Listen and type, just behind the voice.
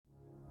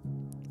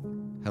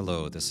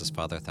Hello, this is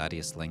Father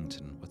Thaddeus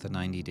Langton with the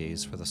 90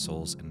 Days for the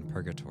Souls in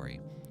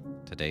Purgatory.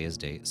 Today is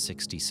day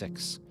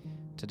 66.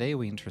 Today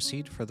we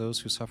intercede for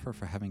those who suffer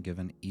for having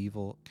given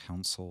evil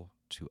counsel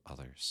to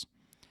others.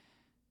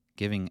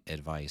 Giving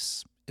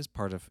advice is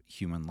part of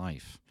human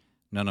life.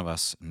 None of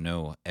us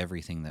know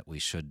everything that we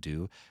should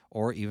do,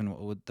 or even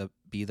what would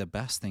be the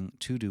best thing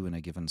to do in a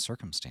given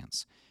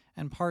circumstance.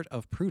 And part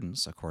of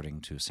prudence,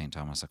 according to St.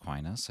 Thomas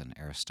Aquinas and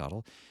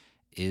Aristotle,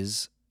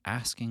 is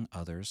asking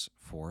others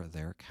for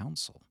their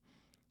counsel,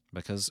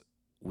 because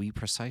we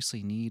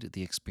precisely need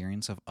the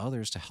experience of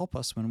others to help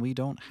us when we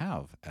don't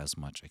have as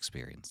much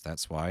experience.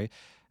 That's why,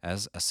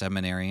 as a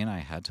seminarian, I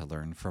had to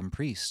learn from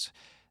priests,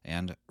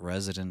 and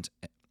resident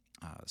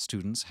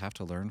students have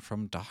to learn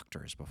from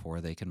doctors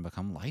before they can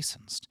become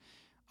licensed.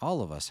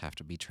 All of us have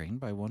to be trained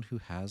by one who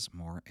has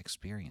more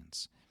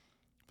experience.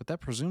 But that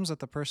presumes that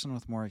the person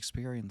with more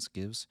experience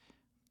gives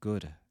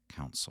good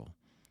counsel.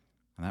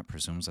 And that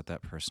presumes that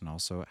that person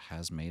also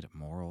has made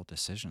moral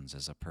decisions,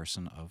 as a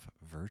person of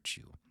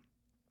virtue.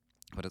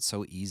 But it's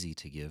so easy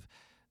to give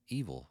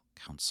evil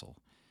counsel,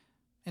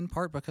 in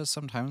part because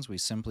sometimes we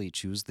simply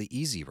choose the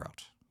easy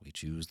route. We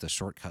choose the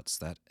shortcuts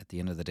that, at the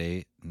end of the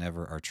day,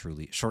 never are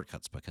truly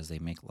shortcuts because they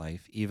make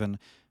life even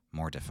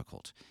more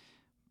difficult.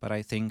 But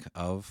I think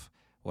of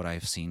what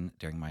I've seen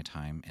during my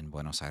time in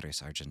Buenos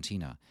Aires,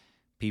 Argentina.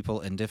 People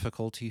in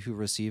difficulty who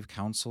receive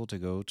counsel to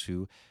go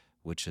to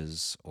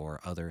witches or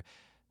other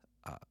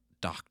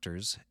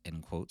doctors, in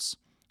quotes,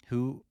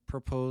 who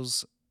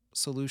propose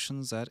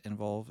solutions that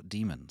involve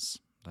demons,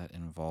 that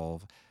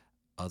involve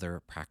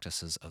other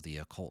practices of the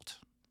occult,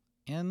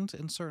 and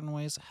in certain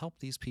ways help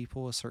these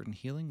people a certain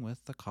healing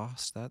with the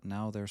cost that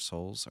now their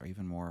souls are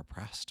even more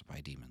oppressed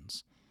by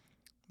demons.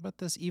 But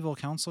this evil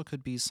counsel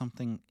could be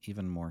something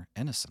even more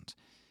innocent.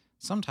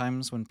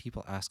 Sometimes when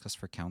people ask us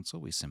for counsel,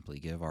 we simply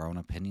give our own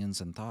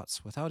opinions and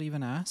thoughts without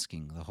even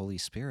asking the Holy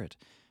Spirit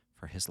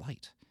for His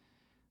light.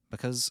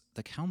 Because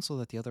the counsel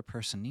that the other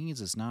person needs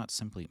is not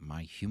simply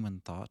my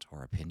human thought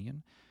or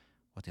opinion.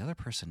 What the other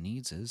person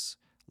needs is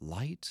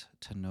light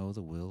to know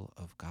the will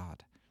of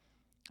God.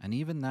 And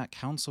even that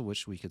counsel,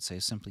 which we could say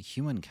is simply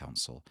human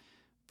counsel,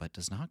 but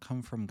does not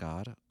come from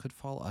God, could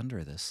fall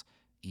under this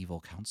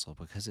evil counsel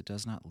because it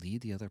does not lead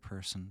the other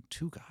person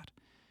to God.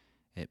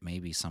 It may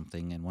be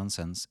something, in one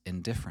sense,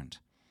 indifferent,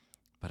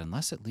 but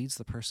unless it leads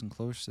the person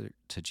closer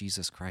to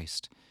Jesus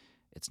Christ,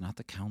 it's not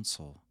the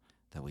counsel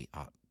that we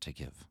ought to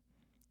give.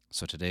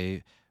 So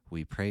today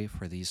we pray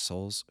for these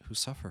souls who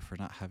suffer for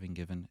not having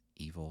given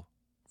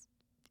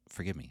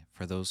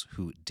for those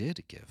who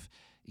did give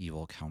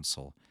evil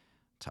counsel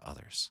to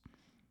others.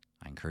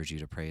 I encourage you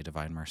to pray a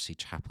Divine Mercy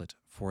Chaplet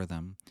for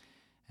them,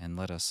 and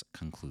let us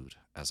conclude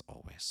as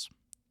always.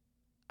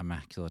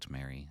 Immaculate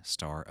Mary,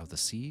 Star of the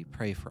Sea,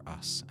 pray for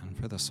us and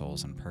for the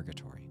souls in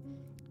purgatory.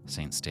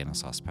 Saint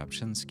Stanislaus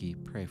Papczynski,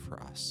 pray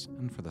for us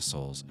and for the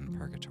souls in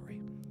purgatory.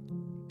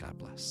 God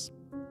bless.